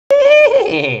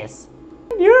Yes!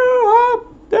 New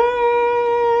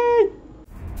update!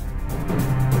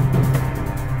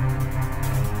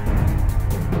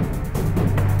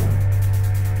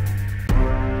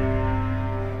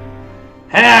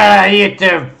 Hello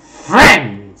YouTube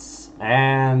friends!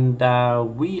 And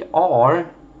we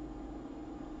are...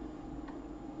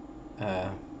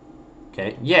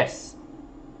 okay, yes.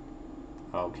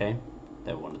 Okay,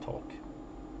 they want to talk.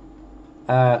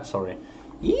 Sorry.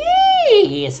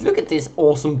 Yes, look at this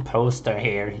awesome poster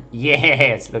here.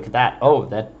 Yes, look at that. Oh,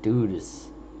 that dude is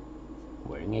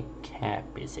wearing a cap,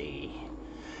 is he?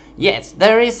 Yes,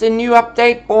 there is a new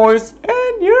update, boys.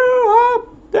 A new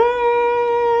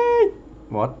update.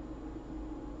 What?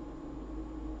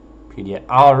 PDA.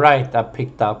 All right, I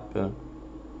picked up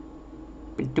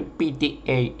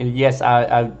PDA. Yes,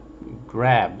 I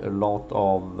grabbed a lot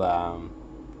of.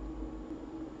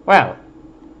 Well,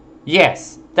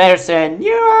 yes, there's a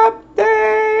new update.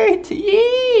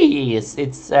 Yes,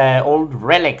 it's old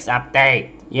relics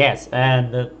update. Yes,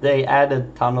 and they added a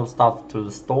ton of stuff to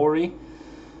the story.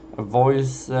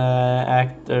 Voice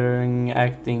acting,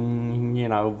 you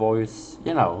know, voice,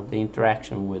 you know, the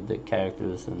interaction with the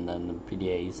characters and then the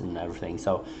PDAs and everything.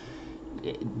 So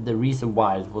the reason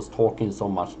why it was talking so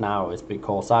much now is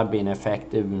because I've been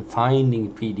effective in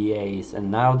finding PDAs, and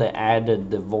now they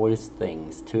added the voice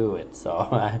things to it.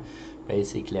 So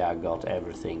basically I got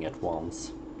everything at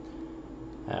once.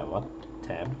 What?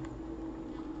 Tab?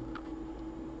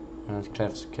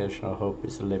 Classification of hope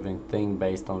is a living thing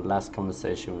based on the last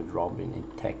conversation with Robin in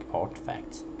Tech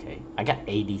Artifacts. Okay, I got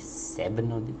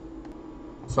 87 of them.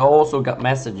 So I also got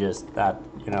messages that,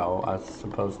 you know, I was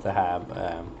supposed to have,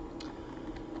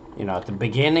 you know, at the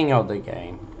beginning of the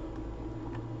game.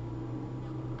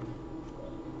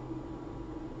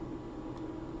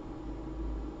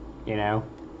 You know.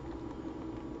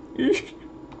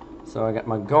 So I got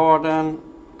my garden,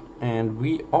 and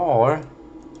we are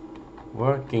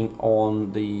working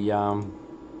on the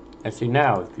as you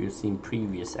know, if you've seen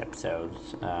previous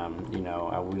episodes, you know,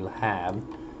 I will have,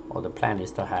 or the plan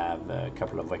is to have a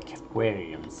couple of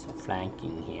aquariums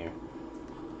flanking here.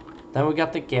 Then we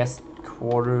got the guest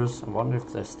quarters. I wonder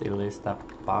if there still is that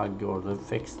bug, or they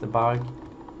fixed the bug.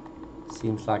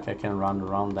 Seems like I can run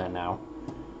around there now.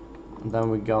 And then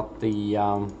we got the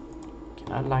can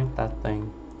I light that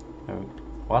thing?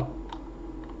 What?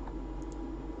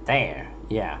 There,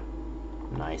 yeah.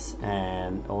 Nice.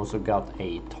 And also got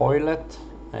a toilet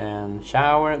and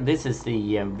shower. This is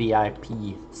the VIP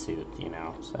suit, you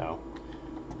know, so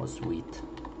was sweet.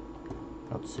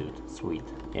 Not suit, sweet.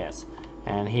 Yes.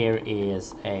 And here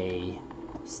is a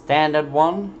standard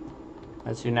one,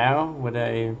 as you know, with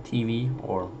a TV,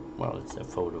 or well, it's a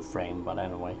photo frame, but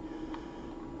anyway.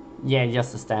 Yeah,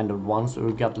 just a standard one. So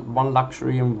we got one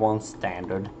luxury and one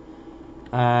standard.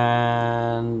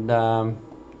 And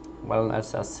well,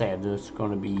 as I said, there's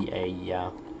going to be a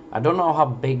I don't know how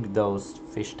big those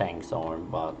fish tanks are,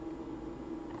 but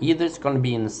either it's going to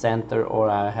be in the center, or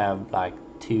I have like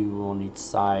 2 on each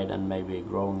side and maybe a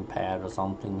growing pad or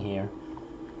something here,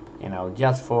 you know,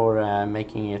 just for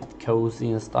making it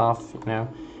cozy and stuff, you know.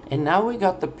 And now we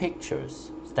got the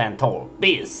pictures. Stand tall,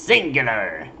 be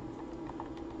singular,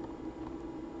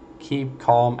 keep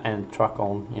calm, and truck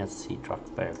on. Yes, see, truck,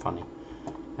 very funny.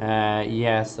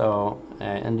 Yeah, so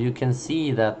and you can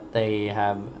see that they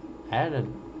have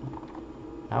added.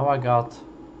 Now I got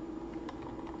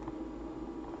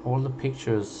all the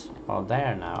pictures are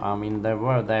there now. I mean, they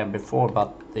were there before, but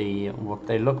what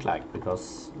they look like,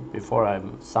 because before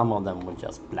some of them were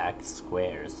just black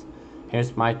squares.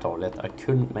 Here's my toilet. I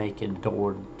couldn't make a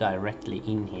door directly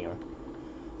in here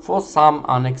for some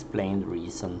unexplained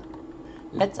reason.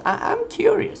 I'm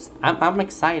curious. I'm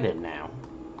excited now.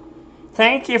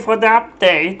 Thank you for the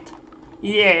update.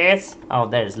 Yes. Oh,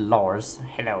 there's Lars.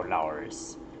 Hello,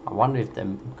 Lars. I wonder if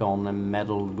they're gonna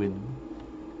meddle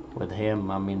with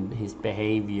him. I mean, his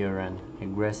behavior and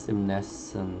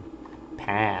aggressiveness and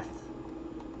path.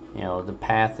 You know, the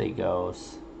path he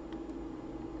goes.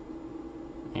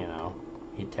 You know,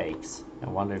 he takes. I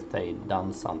wonder if they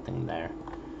done something there.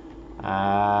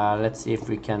 Let's see if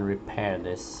we can repair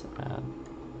this.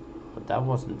 But that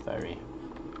wasn't very...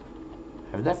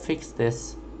 Have they fixed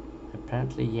this?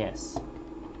 Apparently yes.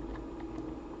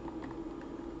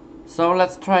 So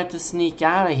let's try to sneak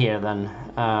out of here then.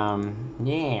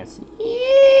 Yes.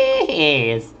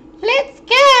 Yes! Let's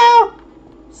go!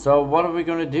 So what are we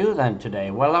gonna do then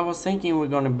today? Well, I was thinking we're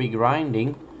gonna be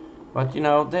grinding. But you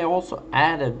know, they also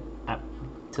added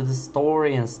to the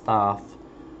story and stuff.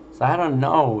 So I don't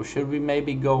know. Should we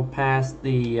maybe go past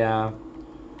the...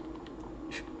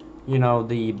 you know,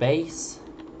 the base?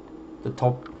 The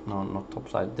top No, not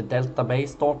topside. The Delta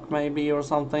base dock maybe or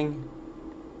something.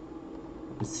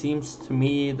 It seems to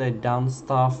me they done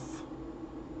stuff.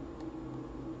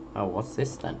 Oh, what's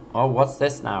this then? Oh, what's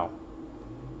this now?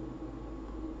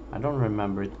 I don't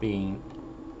remember it being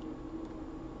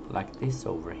like this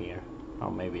over here. Oh,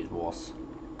 maybe it was.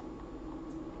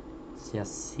 It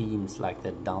just seems like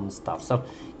they've done stuff. So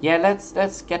yeah,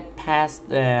 let's get past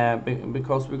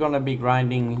because we're gonna be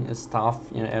grinding stuff,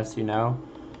 you know, as you know.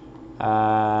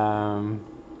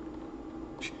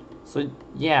 So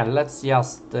yeah, let's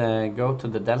just go to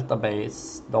the Delta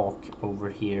base dock over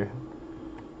here.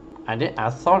 I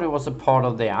thought it was a part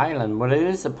of the island. Well, it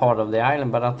is a part of the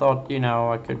island, but I thought, you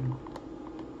know, I could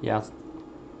just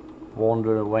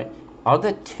wander away. Are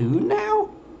there two now?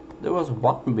 There was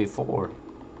one before.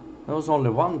 There was only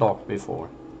one dock before.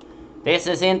 This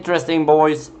is interesting,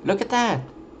 boys. Look at that.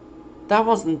 That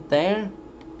wasn't there.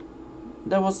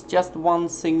 There was just one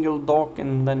single dock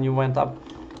and then you went up.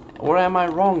 Or am I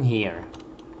wrong here?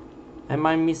 Am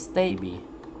I mistaken?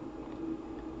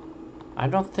 I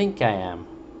don't think I am.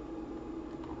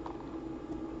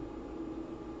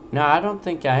 No, I don't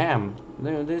think I am.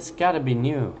 This gotta be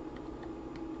new.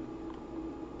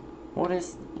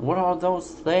 What are those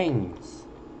things?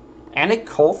 And a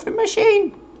coffee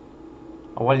machine?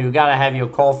 Oh, well, you gotta have your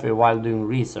coffee while doing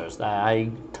research.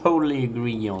 I totally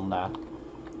agree on that.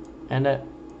 And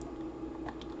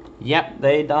yep,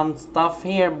 they done stuff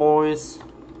here, boys.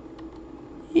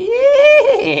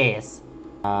 Yes!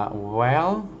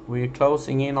 Well, we're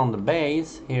closing in on the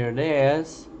base. Here it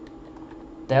is.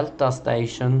 Delta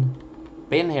station.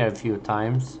 Been here a few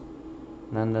times.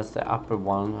 And then there's the upper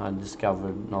one I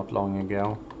discovered not long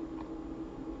ago.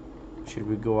 Should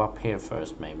we go up here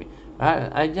first, maybe?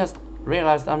 I just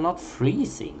realized I'm not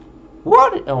freezing.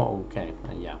 What? Oh, okay.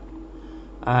 Yeah.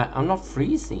 I'm not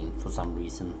freezing for some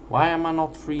reason. Why am I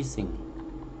not freezing?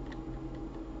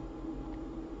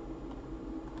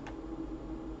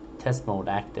 Test mode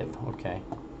active. Okay.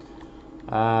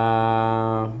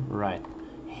 Right.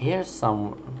 Here's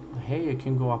some. Here you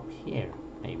can go up here,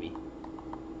 maybe.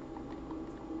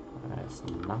 There's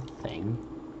nothing.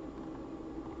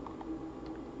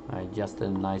 Just a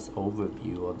nice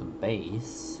overview of the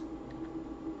base.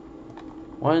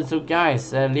 Well, so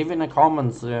guys, leave in the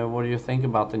comments what do you think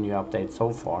about the new update so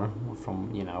far,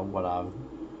 from, you know, what I've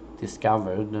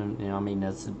discovered. And, you know, I mean,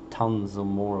 there's tons of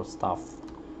more stuff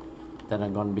that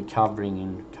I'm gonna be covering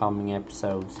in coming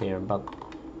episodes here. But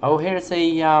oh, here's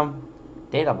a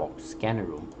data box scanner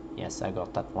room. Yes, I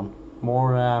got that one.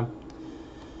 More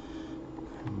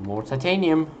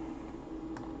titanium.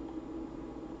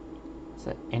 Is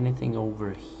there anything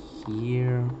over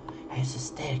here? There's a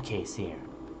staircase here.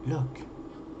 Look.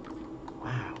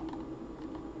 Wow.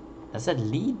 Does that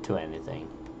lead to anything?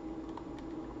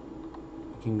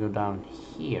 You can go down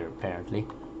here, apparently.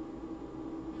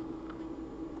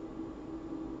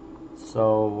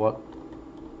 So, what?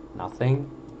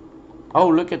 Nothing? Oh,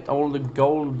 look at all the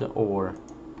gold ore.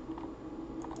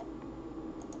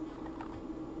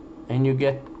 And you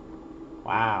get...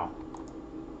 Wow.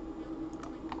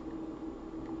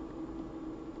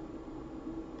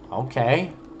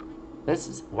 Okay. This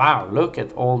is... Wow, look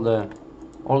at all the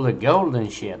gold and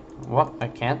shit. What? I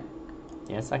can't?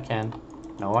 Yes, I can.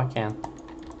 No, I can't.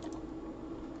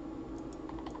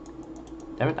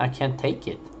 Damn it, I can't take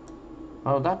it.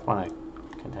 Oh, that one I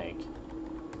can take.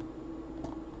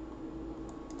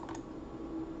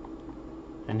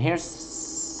 And here's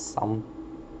something.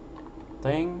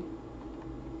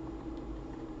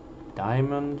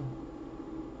 Diamond.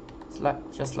 It's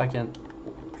like just like a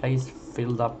place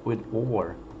filled up with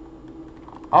ore.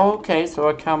 Oh, okay, so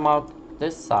I come out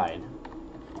this side.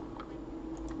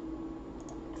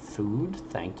 Food,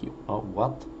 thank you. Oh,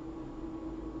 what?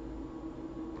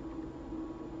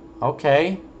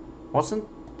 Okay. Wasn't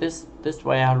this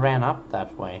way? I ran up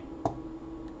that way.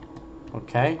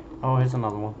 Okay. Oh, here's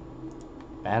another one.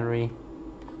 Battery.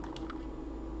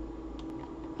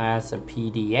 As a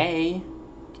PDA.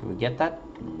 Can we get that?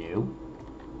 No.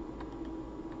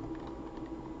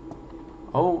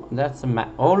 Oh, that's a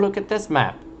map. Oh, look at this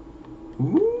map.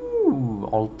 Ooh,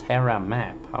 Altera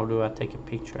map. How do I take a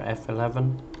picture?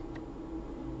 F11.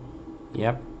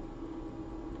 Yep.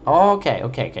 Okay,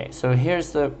 okay, okay. So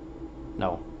here's the...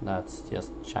 No, that's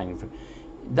just shining through.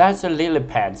 That's a lily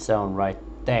pad zone right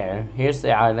there. Here's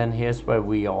the island. Here's where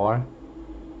we are.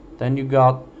 Then you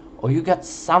got... Oh, you got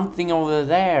something over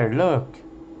there. Look.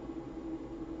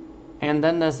 And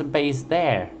then there's a base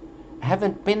there. I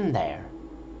haven't been there.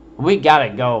 We gotta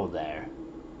go there.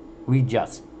 We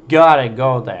just gotta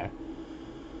go there.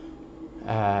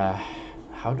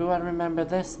 How do I remember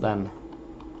this then?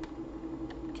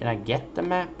 Can I get the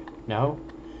map? No.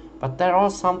 But there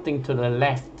are something to the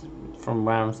left from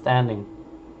where I'm standing.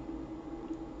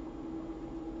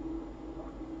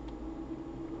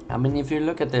 I mean, if you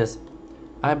look at this,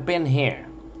 I've been here.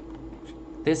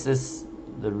 This is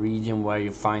the region where you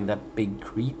find that big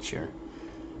creature.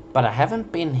 But I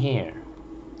haven't been here.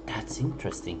 That's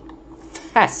interesting.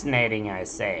 Fascinating, I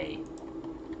say.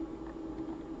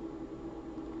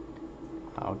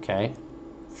 Okay.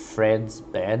 Fred's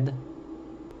bed.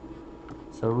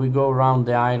 So we go around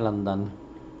the island then.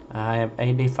 I have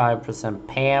 85%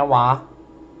 power.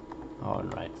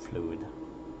 Alright, fluid.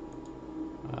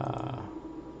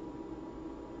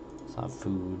 Some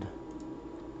food.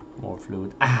 More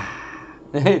fluid. Ah!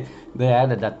 They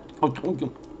added that.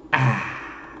 Ah!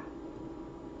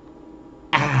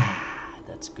 Ah!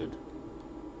 That's good.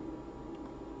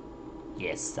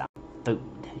 Yes, some food.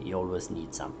 You always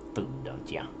need some food,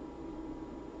 don't you?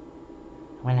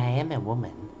 Well, I am a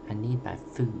woman. I need my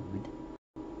food.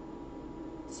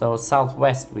 So,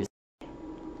 southwest we...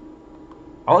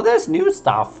 Oh, there's new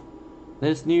stuff!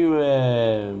 There's new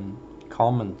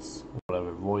comments.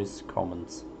 Whatever, voice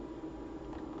comments.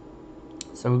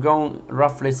 So we're going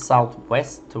roughly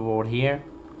southwest toward here.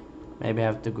 Maybe I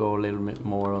have to go a little bit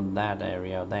more on that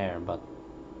area there, but...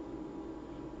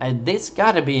 this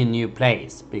gotta be a new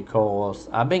place, because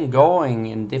I've been going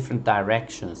in different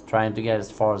directions, trying to get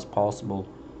as far as possible.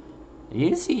 Do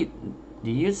you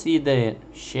see the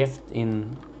shift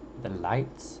in the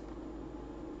lights?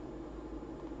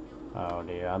 Oh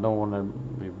dear, I don't want to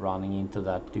be running into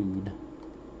that dude.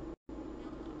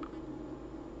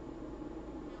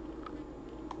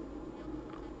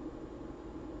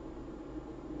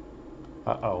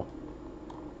 Uh-oh.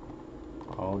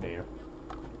 Oh dear.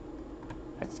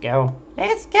 Let's go.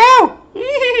 Let's go!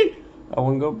 I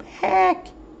won't go back.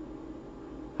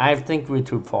 I think we're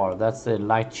too far. That's the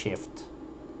light shift.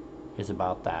 Is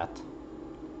about that.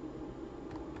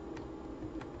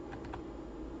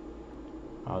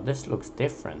 Oh, this looks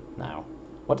different now.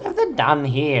 What have they done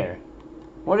here?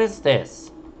 What is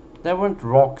this? There weren't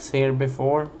rocks here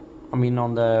before. I mean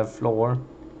on the floor.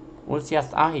 It was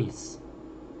just ice.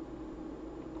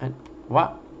 And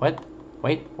what? What?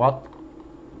 Wait, what?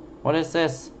 What is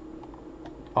this?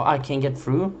 Oh, I can get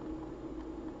through?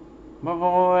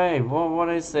 Wait, what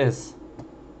is this?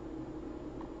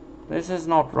 This is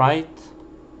not right.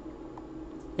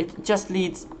 It just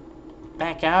leads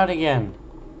back out again.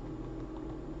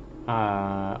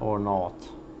 Or not.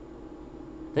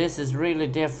 This is really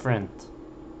different.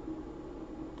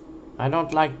 I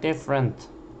don't like different.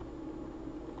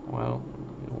 Well,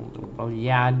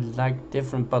 yeah, I like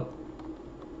different, but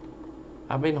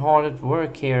I've been hard at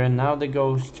work here, and now the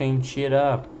ghosts change shit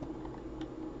up.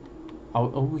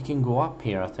 Oh, we can go up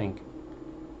here, I think.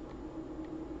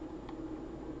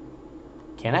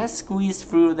 Can I squeeze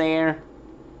through there?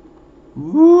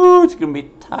 Ooh, it's gonna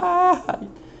be tight.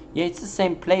 Yeah, it's the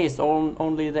same place,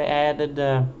 only they added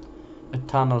a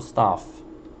ton of stuff.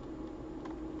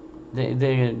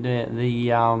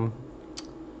 The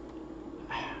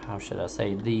how should I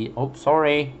say, oh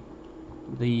sorry,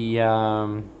 the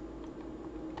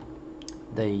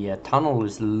tunnel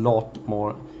is a lot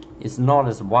more, it's not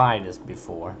as wide as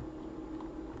before.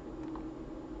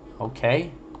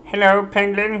 Okay, hello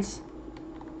penguins.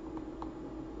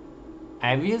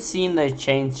 Have you seen they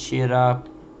change shit up?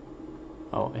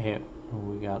 Oh, here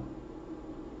we got,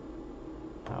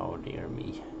 oh dear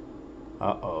me.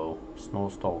 Uh-oh, snow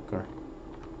stalker.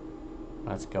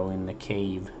 Let's go in the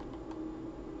cave.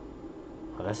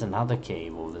 Oh, there's another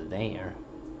cave over there.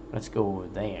 Let's go over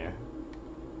there.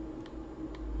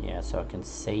 Yeah, so I can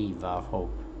save, I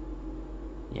hope.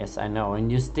 Yes, I know,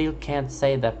 and you still can't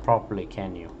say that properly,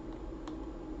 can you?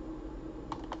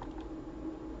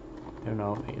 I don't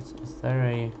know, is there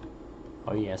a...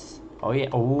 Oh yes, oh yeah,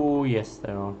 oh yes,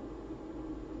 there are.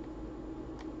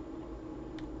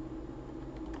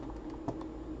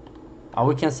 Oh,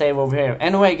 we can save over here.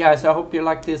 Anyway, guys, I hope you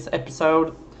liked this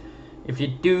episode. If you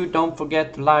do, don't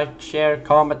forget to like, share,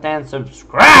 comment, and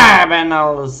subscribe. And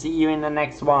I'll see you in the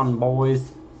next one,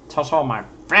 boys. Ta-ta, my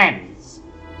friends.